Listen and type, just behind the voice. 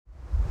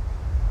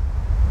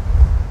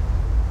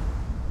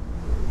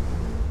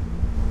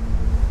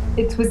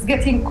It was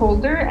getting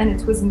colder and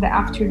it was in the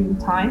afternoon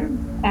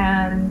time.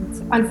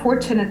 And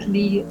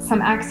unfortunately,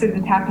 some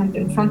accident happened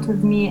in front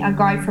of me. A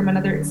guy from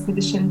another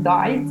expedition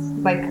died.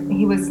 Like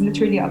he was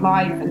literally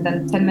alive, and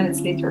then 10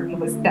 minutes later, he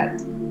was dead.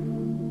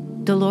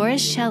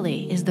 Dolores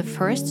Shelley is the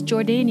first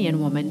Jordanian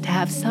woman to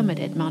have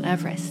summited Mount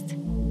Everest.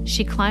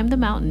 She climbed the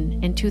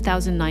mountain in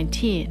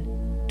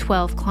 2019.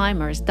 12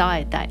 climbers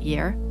died that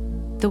year.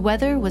 The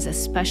weather was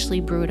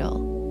especially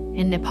brutal.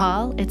 In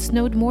Nepal, it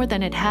snowed more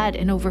than it had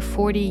in over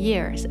 40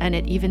 years, and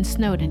it even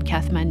snowed in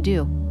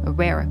Kathmandu, a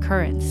rare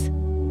occurrence.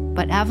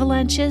 But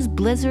avalanches,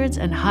 blizzards,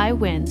 and high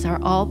winds are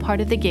all part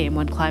of the game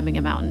when climbing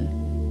a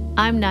mountain.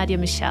 I'm Nadia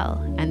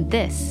Michel, and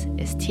this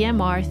is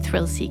TMR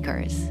Thrill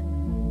Seekers.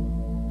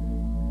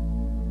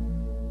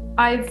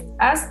 I've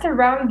asked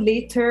around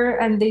later,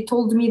 and they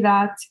told me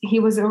that he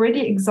was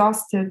already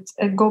exhausted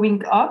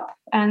going up,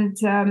 and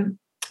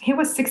he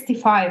was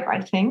 65,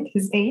 I think,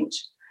 his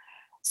age.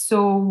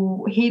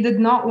 So he did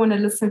not want to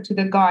listen to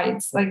the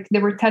guides. Like they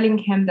were telling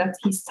him that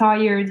he's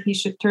tired, he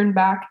should turn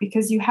back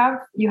because you have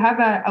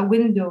a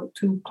window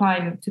to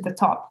climb to the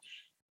top.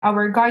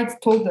 Our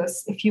guide told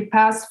us if you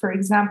pass, for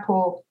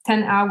example,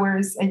 10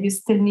 hours and you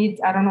still need,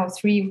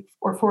 3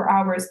 or 4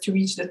 hours to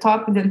reach the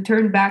top, then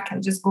turn back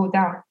and just go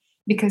down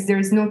because there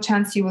is no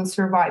chance you will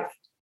survive.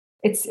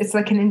 It's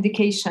like an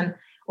indication.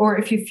 Or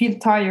if you feel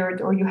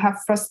tired or you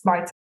have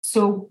frostbite.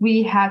 So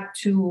we had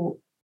to,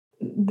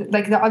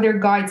 like the other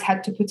guides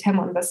had to put him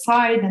on the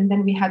side, and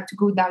then we had to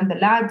go down the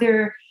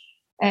ladder.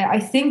 I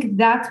think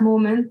that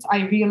moment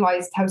I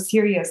realized how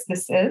serious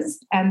this is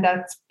and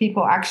that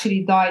people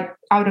actually died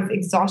out of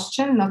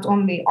exhaustion, not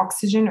only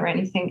oxygen or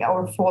anything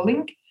or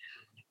falling.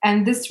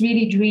 And this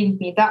really drained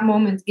me. That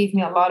moment gave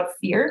me a lot of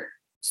fear.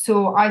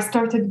 So I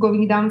started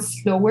going down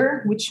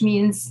slower, which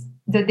means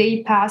the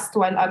day passed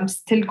while I'm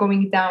still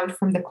going down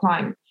from the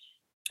climb.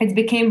 It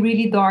became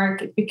really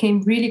dark. It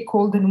became really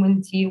cold and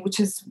windy,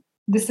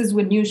 this is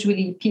when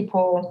usually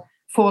people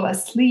fall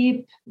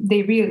asleep.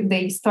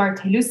 They start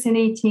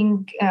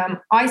hallucinating.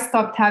 I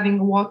stopped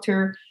having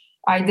water.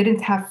 I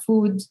didn't have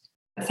food.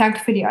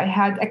 Thankfully, I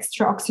had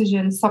extra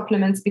oxygen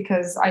supplements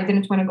because I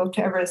didn't want to go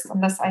to Everest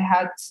unless I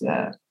had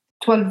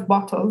 12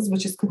 bottles,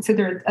 which is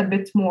considered a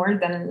bit more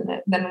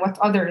than what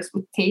others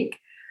would take.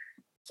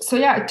 So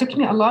yeah, it took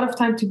me a lot of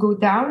time to go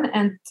down.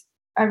 And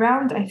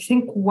around, I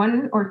think,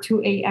 1 or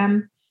 2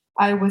 a.m.,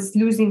 I was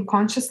losing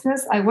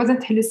consciousness. I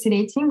wasn't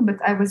hallucinating, but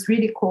I was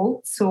really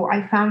cold. So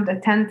I found a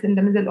tent in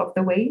the middle of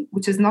the way,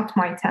 which is not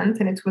my tent.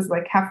 And it was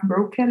like half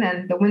broken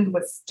and the wind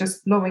was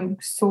just blowing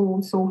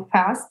so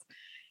fast.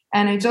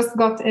 And I just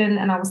got in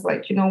and I was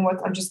like, you know what?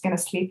 I'm just going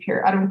to sleep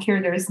here. I don't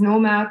care. There is no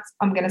mat.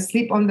 I'm going to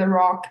sleep on the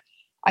rock.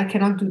 I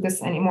cannot do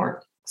this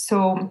anymore.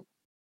 So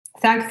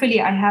thankfully,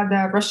 I had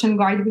a Russian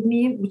guide with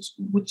me,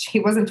 which he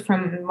wasn't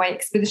from my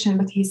expedition,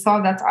 but he saw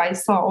that I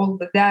saw all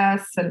the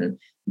deaths and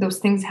those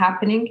things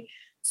happening.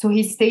 So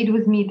he stayed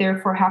with me there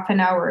for half an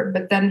hour,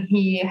 but then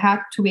he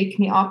had to wake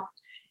me up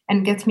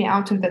and get me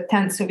out of the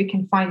tent so we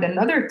can find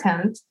another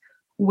tent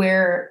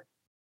where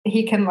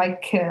he can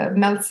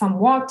melt some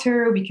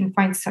water, we can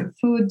find some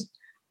food.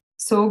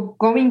 So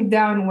going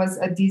down was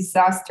a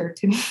disaster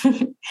to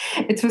me.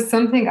 It was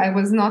something I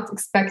was not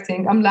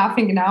expecting. I'm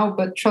laughing now,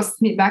 but trust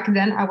me, back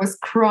then I was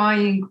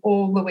crying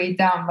all the way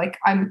down. Like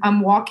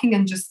I'm walking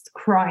and just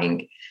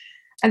crying.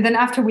 And then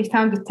after we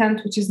found the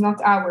tent, which is not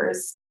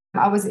ours,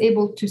 I was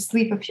able to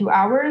sleep a few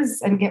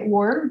hours and get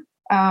warm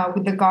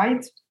with the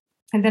guide.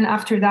 And then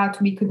after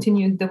that, we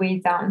continued the way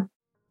down.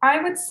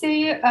 I would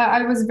say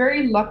I was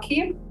very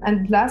lucky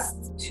and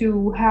blessed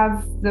to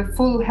have the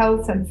full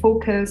health and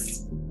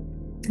focus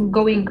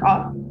going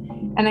up.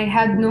 And I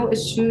had no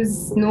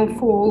issues, no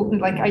fall.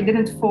 Like I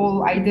didn't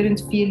fall. I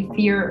didn't feel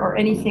fear or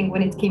anything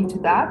when it came to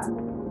that.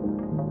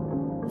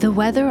 The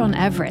weather on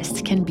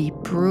Everest can be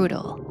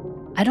brutal.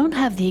 I don't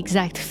have the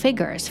exact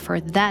figures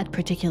for that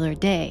particular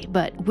day,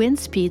 but wind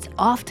speeds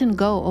often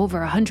go over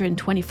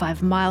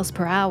 125 miles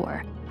per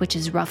hour, which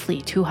is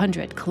roughly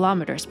 200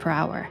 kilometers per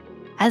hour.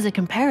 As a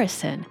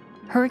comparison,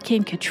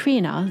 Hurricane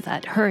Katrina,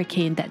 that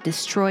hurricane that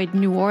destroyed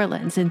New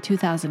Orleans in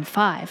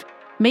 2005,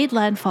 made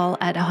landfall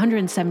at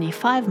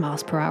 175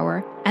 miles per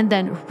hour and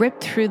then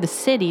ripped through the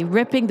city,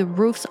 ripping the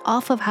roofs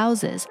off of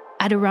houses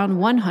at around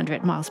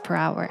 100 miles per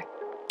hour.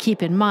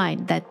 Keep in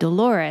mind that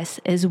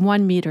Dolores is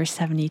 1.72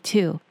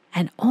 meters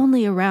and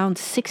only around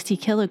 60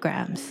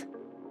 kilograms.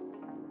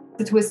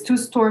 It was too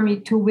stormy,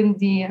 too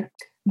windy.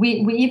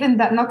 We even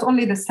that not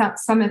only the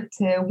summit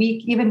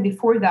week, even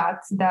before that,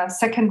 the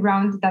second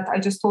round that I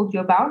just told you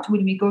about,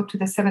 when we go to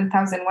the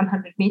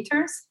 7,100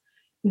 meters,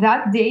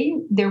 that day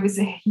there was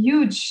a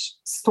huge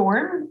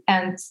storm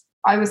and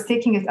I was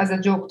taking it as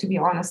a joke, to be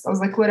honest. I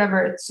was like,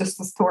 whatever, it's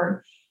just a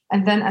storm.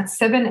 And then at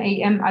 7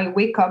 a.m., I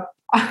wake up,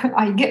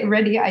 I get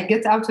ready, I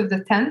get out of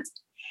the tent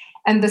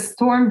and the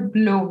storm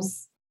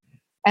blows.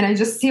 And I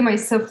just see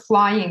myself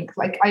flying.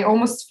 Like I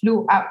almost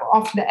flew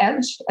off the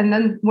edge. And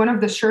then one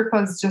of the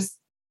Sherpas just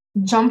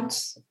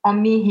jumped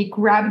on me. He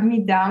grabbed me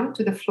down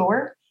to the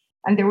floor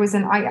And there was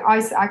an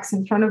ice axe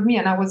in front of me,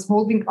 and I was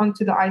holding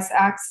onto the ice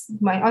axe.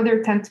 My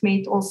other tent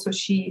mate also,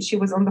 she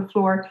was on the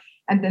floor,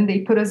 and then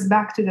they put us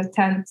back to the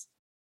tent.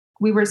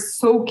 We were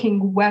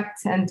soaking wet,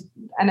 and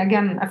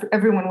again,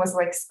 everyone was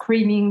like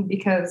screaming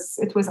because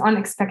it was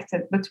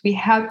unexpected, but we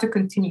had to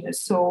continue.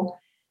 So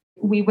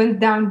we went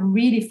down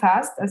really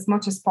fast as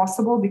much as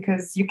possible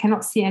because you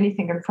cannot see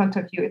anything in front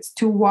of you. It's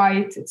too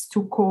white, it's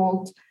too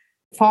cold,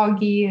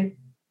 foggy.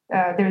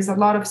 There's a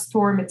lot of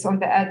storm. It's on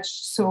the edge.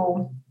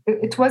 So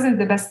it wasn't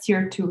the best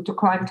year to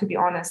climb, to be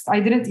honest. I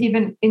didn't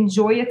even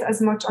enjoy it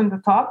as much on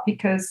the top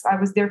because I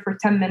was there for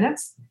 10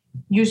 minutes.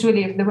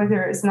 Usually, if the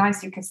weather is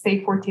nice, you can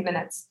stay 40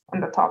 minutes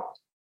on the top.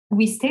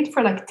 We stayed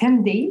for like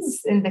 10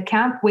 days in the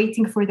camp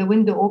waiting for the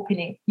window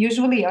opening.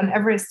 Usually on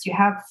Everest, you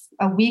have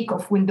a week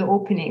of window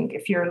opening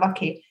if you're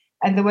lucky,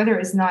 and the weather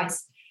is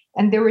nice.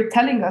 And they were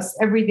telling us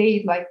every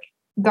day, like,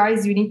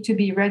 guys, you need to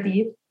be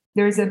ready.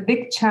 There's a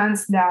big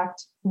chance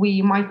that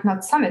we might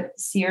not summit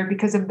this year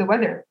because of the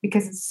weather,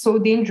 because it's so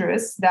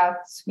dangerous that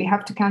we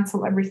have to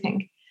cancel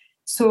everything.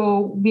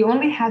 So we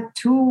only had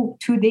two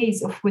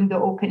days of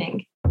window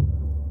opening.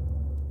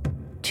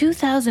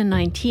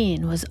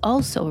 2019 was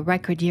also a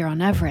record year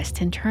on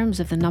Everest in terms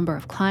of the number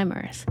of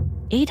climbers.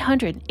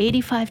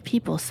 885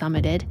 people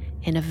summited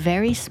in a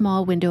very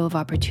small window of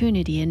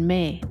opportunity in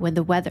May when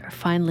the weather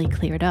finally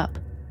cleared up.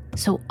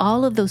 So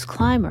all of those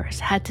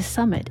climbers had to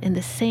summit in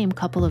the same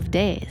couple of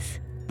days.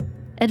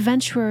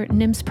 Adventurer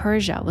Nims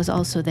Persia was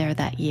also there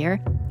that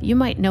year. You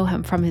might know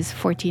him from his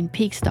 14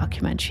 Peaks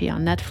documentary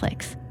on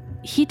Netflix.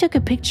 He took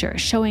a picture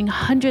showing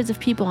hundreds of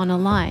people on a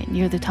line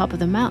near the top of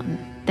the mountain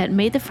that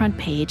made the front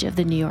page of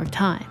the New York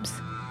Times.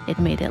 It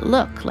made it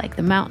look like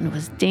the mountain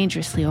was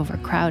dangerously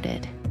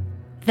overcrowded.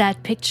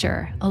 That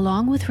picture,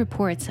 along with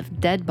reports of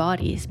dead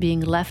bodies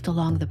being left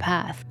along the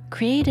path,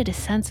 created a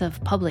sense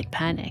of public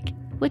panic,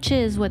 which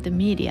is what the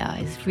media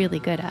is really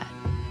good at.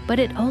 But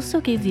it also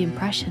gave the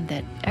impression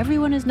that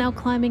everyone is now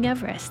climbing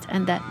Everest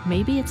and that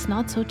maybe it's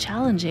not so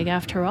challenging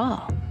after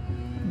all.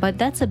 But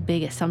that's a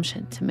big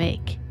assumption to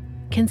make.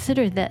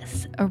 Consider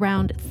this,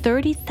 around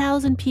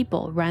 30,000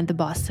 people ran the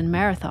Boston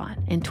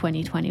Marathon in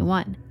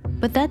 2021.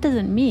 But that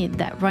doesn't mean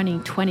that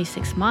running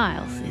 26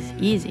 miles is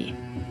easy.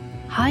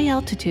 High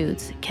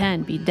altitudes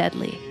can be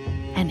deadly,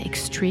 and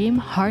extreme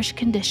harsh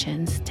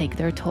conditions take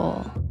their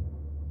toll.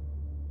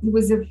 It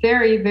was a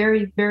very,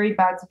 very, very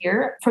bad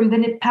year. From the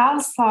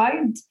Nepal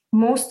side,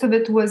 most of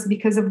it was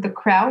because of the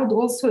crowd.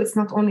 Also, it's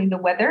not only the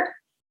weather.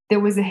 There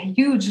was a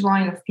huge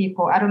line of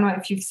people. I don't know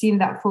if you've seen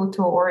that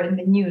photo or in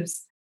the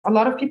news. A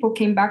lot of people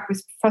came back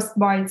with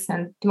frostbites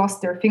and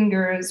lost their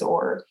fingers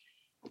or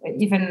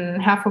even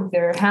half of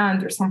their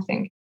hand or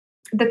something.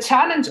 The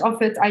challenge of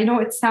it, I know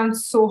it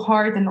sounds so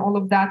hard and all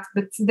of that,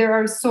 but there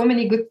are so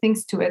many good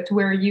things to it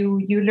where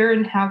you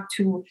learn how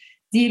to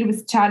deal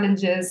with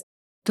challenges.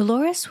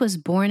 Dolores was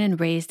born and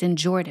raised in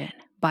Jordan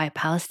by a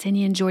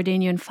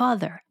Palestinian-Jordanian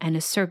father and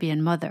a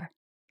Serbian mother.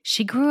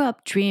 She grew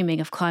up dreaming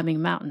of climbing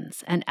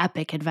mountains and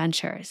epic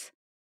adventures.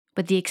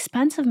 But the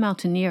expense of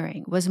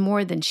mountaineering was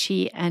more than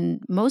she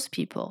and most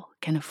people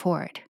can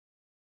afford.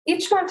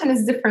 Each mountain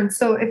is different.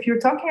 So if you're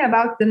talking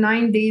about the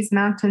 9 days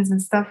mountains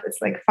and stuff,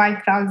 it's like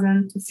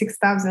 5,000 to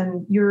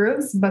 6,000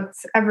 euros. But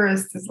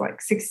Everest is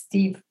like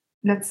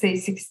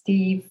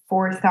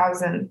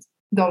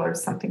 $64,000,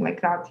 something like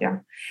that. Yeah.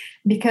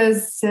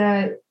 Because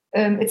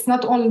it's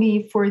not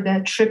only for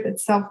the trip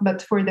itself,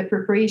 but for the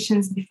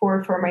preparations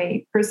before, for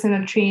my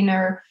personal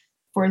trainer,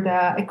 for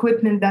the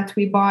equipment that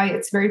we buy.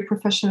 It's very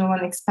professional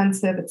and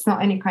expensive. It's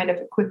not any kind of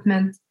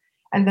equipment.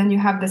 And then you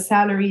have the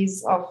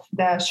salaries of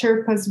the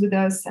Sherpas with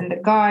us and the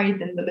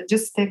guide and the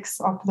logistics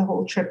of the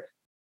whole trip.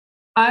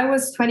 I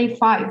was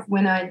 25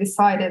 when I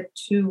decided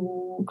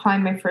to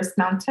climb my first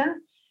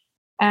mountain.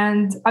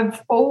 And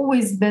I've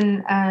always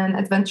been an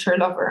adventure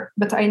lover,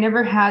 but I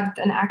never had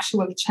an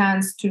actual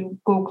chance to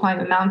go climb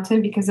a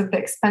mountain because of the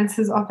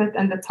expenses of it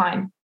and the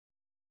time.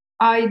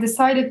 I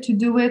decided to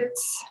do it.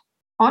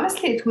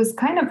 Honestly, it was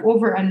kind of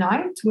over a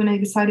night when I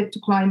decided to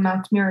climb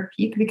Mount Meru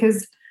Peak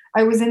because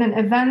I was in an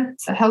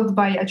event held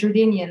by a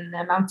Jordanian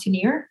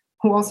mountaineer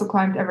who also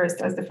climbed Everest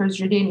as the first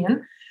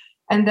Jordanian.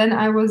 And then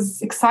I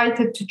was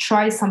excited to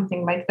try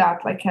something like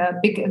that, like a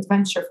big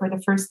adventure for the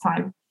first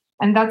time.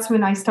 And that's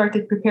when I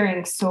started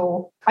preparing.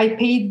 So I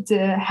paid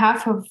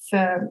half of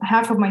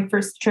my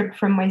first trip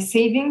from my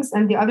savings,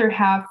 and the other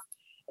half,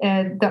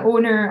 the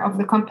owner of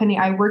the company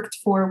I worked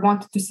for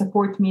wanted to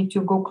support me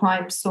to go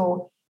climb.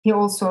 So he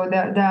also,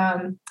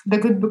 the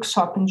Good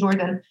Bookshop in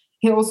Jordan,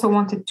 he also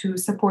wanted to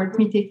support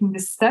me taking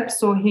this step.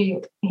 So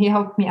he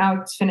helped me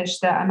out finish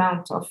the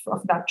amount of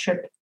that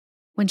trip.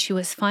 When she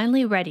was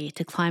finally ready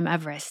to climb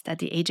Everest at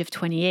the age of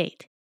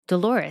 28,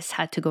 Dolores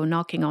had to go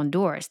knocking on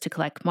doors to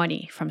collect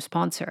money from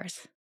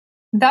sponsors.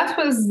 That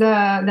was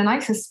the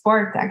nicest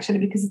part, actually,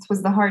 because it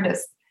was the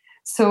hardest.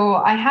 So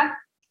I had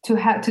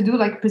to do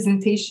like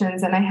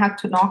presentations, and I had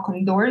to knock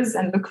on doors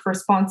and look for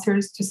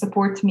sponsors to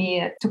support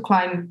me to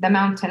climb the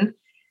mountain.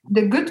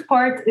 The good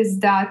part is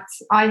that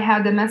I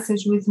had a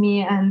message with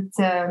me, and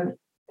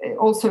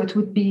also it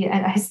would be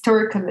a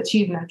historical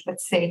achievement,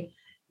 let's say,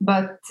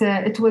 But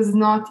it was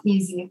not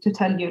easy, to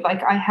tell you.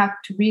 Like, I had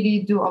to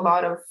really do a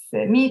lot of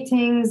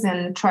meetings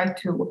and try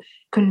to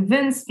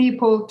convince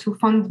people to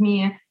fund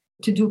me,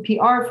 to do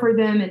PR for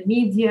them and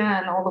media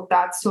and all of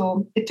that.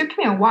 So it took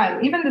me a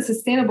while. Even the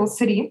Sustainable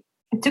City,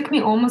 it took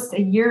me almost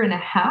a year and a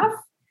half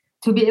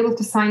to be able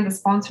to sign the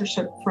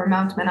sponsorship for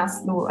Mount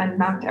Manaslu and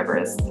Mount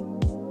Everest.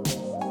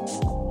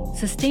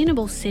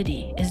 Sustainable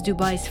City is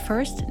Dubai's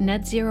first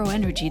net zero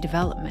energy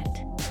development.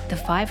 The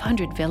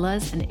 500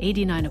 villas and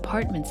 89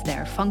 apartments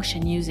there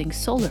function using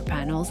solar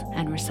panels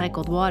and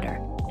recycled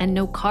water, and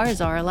no cars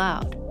are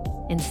allowed.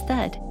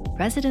 Instead,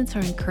 residents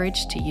are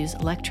encouraged to use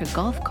electric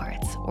golf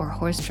carts or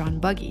horse-drawn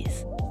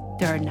buggies.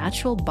 There are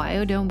natural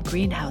biodome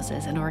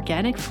greenhouses and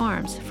organic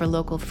farms for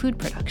local food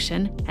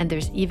production, and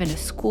there's even a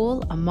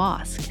school, a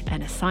mosque,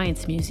 and a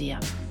science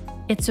museum.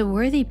 It's a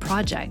worthy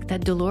project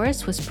that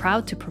Dolores was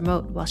proud to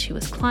promote while she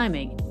was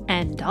climbing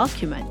and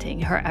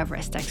documenting her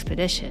Everest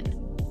expedition.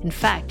 In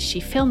fact,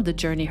 she filmed the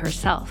journey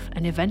herself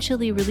and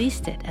eventually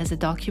released it as a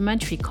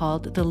documentary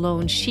called The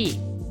Lone She,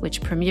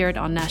 which premiered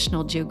on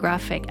National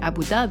Geographic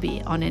Abu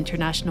Dhabi on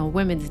International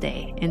Women's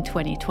Day in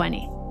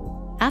 2020.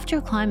 After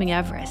climbing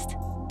Everest,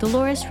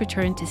 Dolores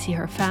returned to see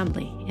her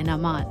family in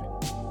Amman.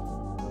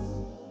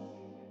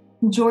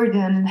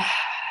 Jordan,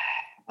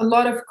 a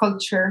lot of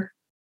culture,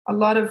 a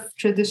lot of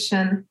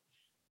tradition,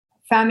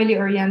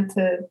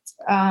 family-oriented,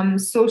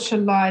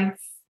 social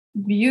life,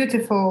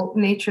 beautiful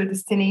nature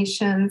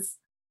destinations.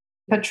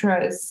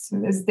 Petra is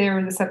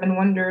there, the Seven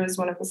Wonders,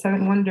 one of the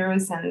Seven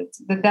Wonders, and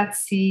the Dead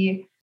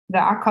Sea, the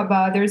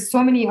Aqaba. There's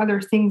so many other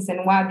things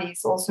in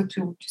wadis also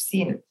to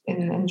see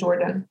in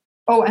Jordan.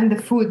 Oh, and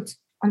the food.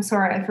 I'm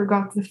sorry, I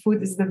forgot. The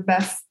food is the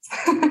best.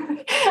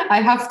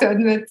 I have to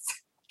admit,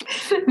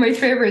 my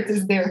favorite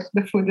is there,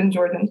 the food in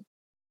Jordan.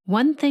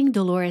 One thing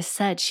Dolores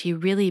said she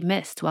really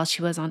missed while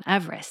she was on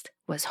Everest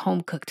was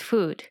home-cooked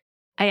food.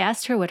 I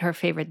asked her what her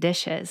favorite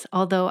dish is,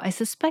 although I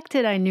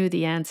suspected I knew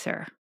the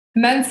answer.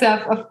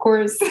 Mensef, of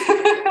course.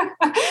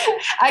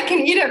 I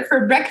can eat it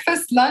for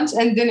breakfast, lunch,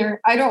 and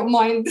dinner. I don't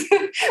mind,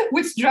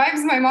 which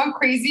drives my mom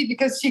crazy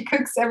because she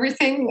cooks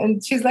everything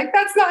and she's like,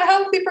 that's not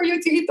healthy for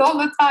you to eat all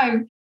the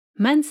time.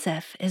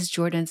 Mensef is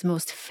Jordan's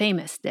most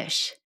famous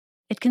dish.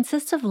 It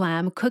consists of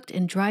lamb cooked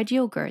in dried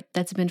yogurt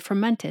that's been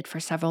fermented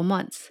for several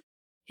months.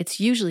 It's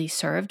usually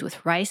served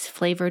with rice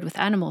flavored with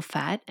animal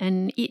fat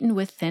and eaten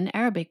with thin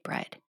Arabic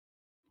bread.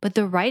 But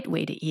the right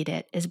way to eat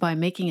it is by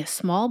making a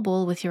small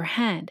bowl with your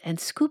hand and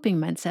scooping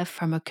mensef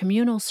from a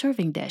communal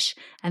serving dish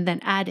and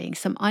then adding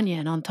some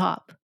onion on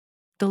top.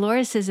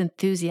 Dolores'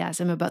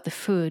 enthusiasm about the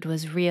food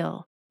was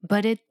real,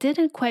 but it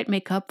didn't quite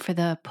make up for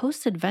the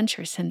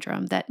post-adventure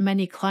syndrome that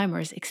many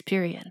climbers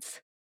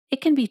experience. It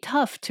can be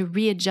tough to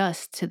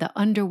readjust to the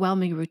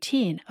underwhelming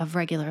routine of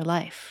regular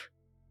life.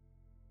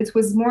 It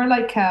was more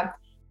like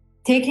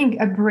taking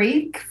a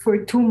break for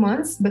 2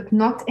 months, but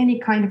not any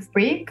kind of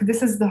break.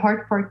 This is the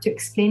hard part to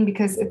explain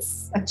because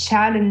it's a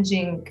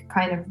challenging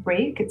kind of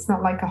break. It's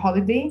not like a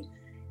holiday.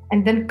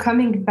 And then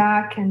coming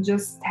back and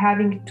just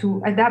having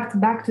to adapt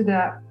back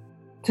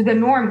to the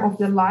norm of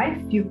the life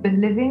you've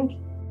been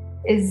living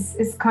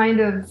is kind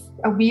of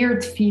a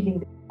weird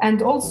feeling.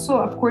 And also,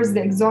 of course,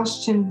 the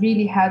exhaustion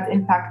really had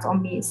impact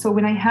on me. So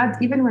when I had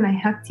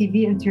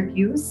TV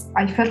interviews,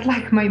 I felt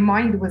like my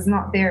mind was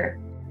not there.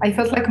 I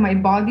felt like my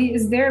body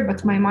is there,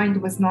 but my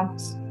mind was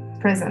not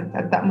present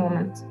at that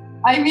moment.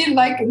 I mean,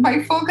 like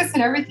my focus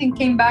and everything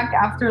came back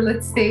after,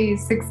 let's say,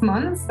 6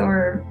 months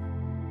or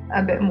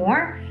a bit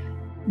more.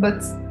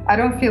 But I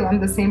don't feel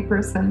I'm the same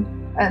person.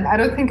 And I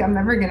don't think I'm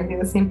ever going to be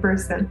the same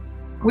person,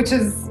 which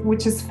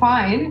is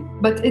fine.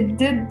 But it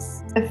did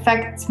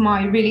affect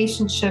my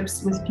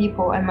relationships with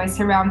people and my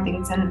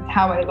surroundings and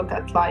how I look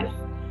at life.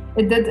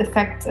 It did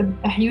affect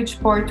a huge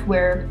part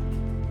where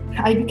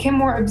I became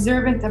more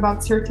observant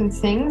about certain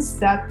things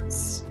that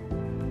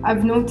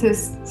I've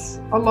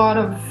noticed a lot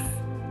of,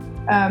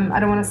 I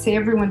don't want to say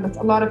everyone, but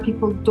a lot of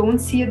people don't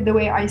see it the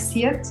way I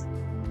see it.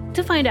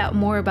 To find out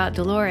more about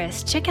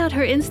Dolores, check out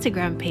her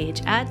Instagram page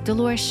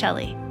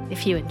 @DoloresShelly.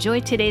 If you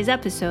enjoyed today's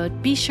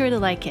episode, be sure to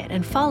like it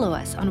and follow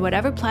us on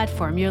whatever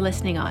platform you're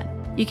listening on.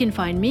 You can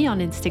find me on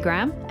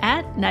Instagram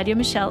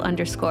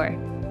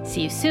 @NadiaMichelle_.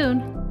 See you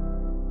soon.